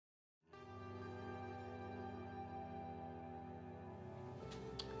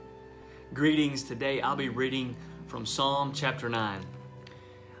Greetings. Today I'll be reading from Psalm chapter 9.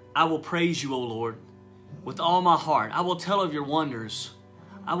 I will praise you, O Lord, with all my heart. I will tell of your wonders.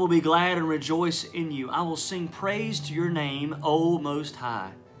 I will be glad and rejoice in you. I will sing praise to your name, O Most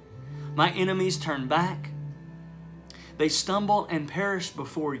High. My enemies turn back. They stumble and perish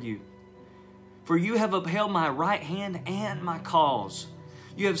before you. For you have upheld my right hand and my cause.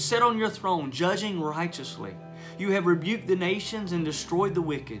 You have sat on your throne, judging righteously. You have rebuked the nations and destroyed the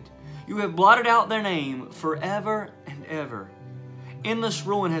wicked. You have blotted out their name forever and ever. Endless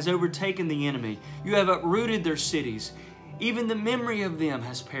ruin has overtaken the enemy. You have uprooted their cities. Even the memory of them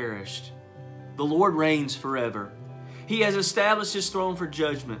has perished. The Lord reigns forever. He has established His throne for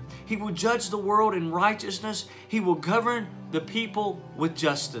judgment. He will judge the world in righteousness. He will govern the people with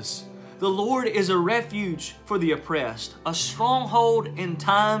justice. The Lord is a refuge for the oppressed, a stronghold in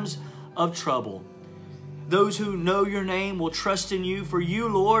times of trouble. Those who know your name will trust in you, for you,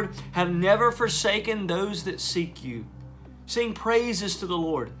 Lord, have never forsaken those that seek you. Sing praises to the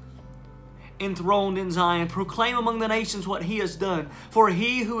Lord. Enthroned in Zion, proclaim among the nations what He has done. For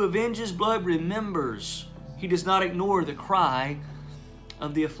He who avenges blood remembers. He does not ignore the cry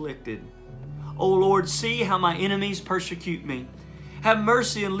of the afflicted. O Lord, see how my enemies persecute me. Have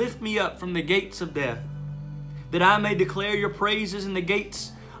mercy and lift me up from the gates of death, that I may declare your praises in the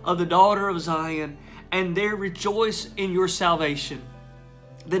gates of the daughter of Zion, and there rejoice in your salvation.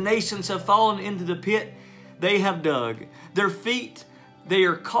 The nations have fallen into the pit they have dug. Their feet, they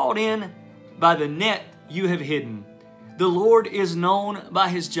are caught in by the net you have hidden. The Lord is known by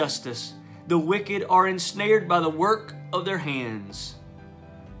His justice. The wicked are ensnared by the work of their hands.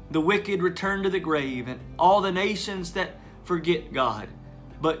 The wicked return to the grave, and all the nations that forget God.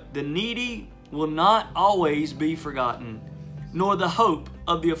 But the needy will not always be forgotten, nor the hope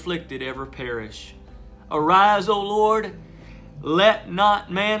of the afflicted ever perish. Arise, O Lord, let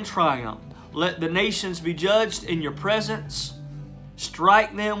not man triumph. Let the nations be judged in your presence.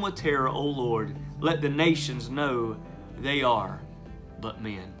 Strike them with terror, O Lord. Let the nations know they are but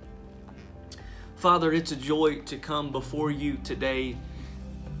men. Father, it's a joy to come before you today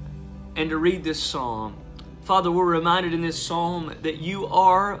and to read this psalm. Father, we're reminded in this psalm that you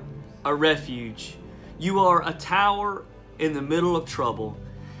are a refuge. You are a tower in the middle of trouble.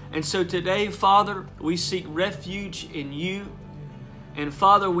 And so today, Father, we seek refuge in you. And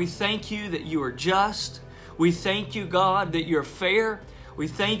Father, we thank you that you are just. We thank you, God, that you're fair. We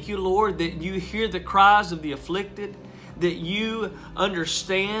thank you, Lord, that you hear the cries of the afflicted, that you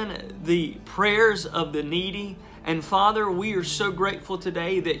understand the prayers of the needy. And Father, we are so grateful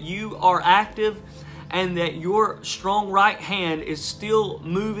today that you are active and that your strong right hand is still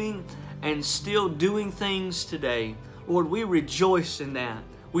moving and still doing things today. Lord, we rejoice in that.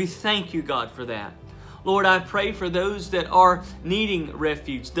 We thank you, God, for that. Lord, I pray for those that are needing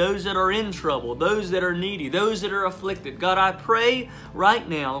refuge, those that are in trouble, those that are needy, those that are afflicted. God, I pray right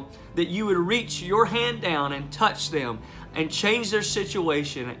now that you would reach your hand down and touch them and change their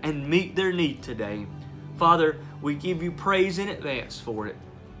situation and meet their need today. Father, we give you praise in advance for it.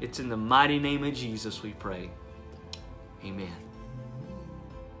 It's in the mighty name of Jesus we pray. Amen.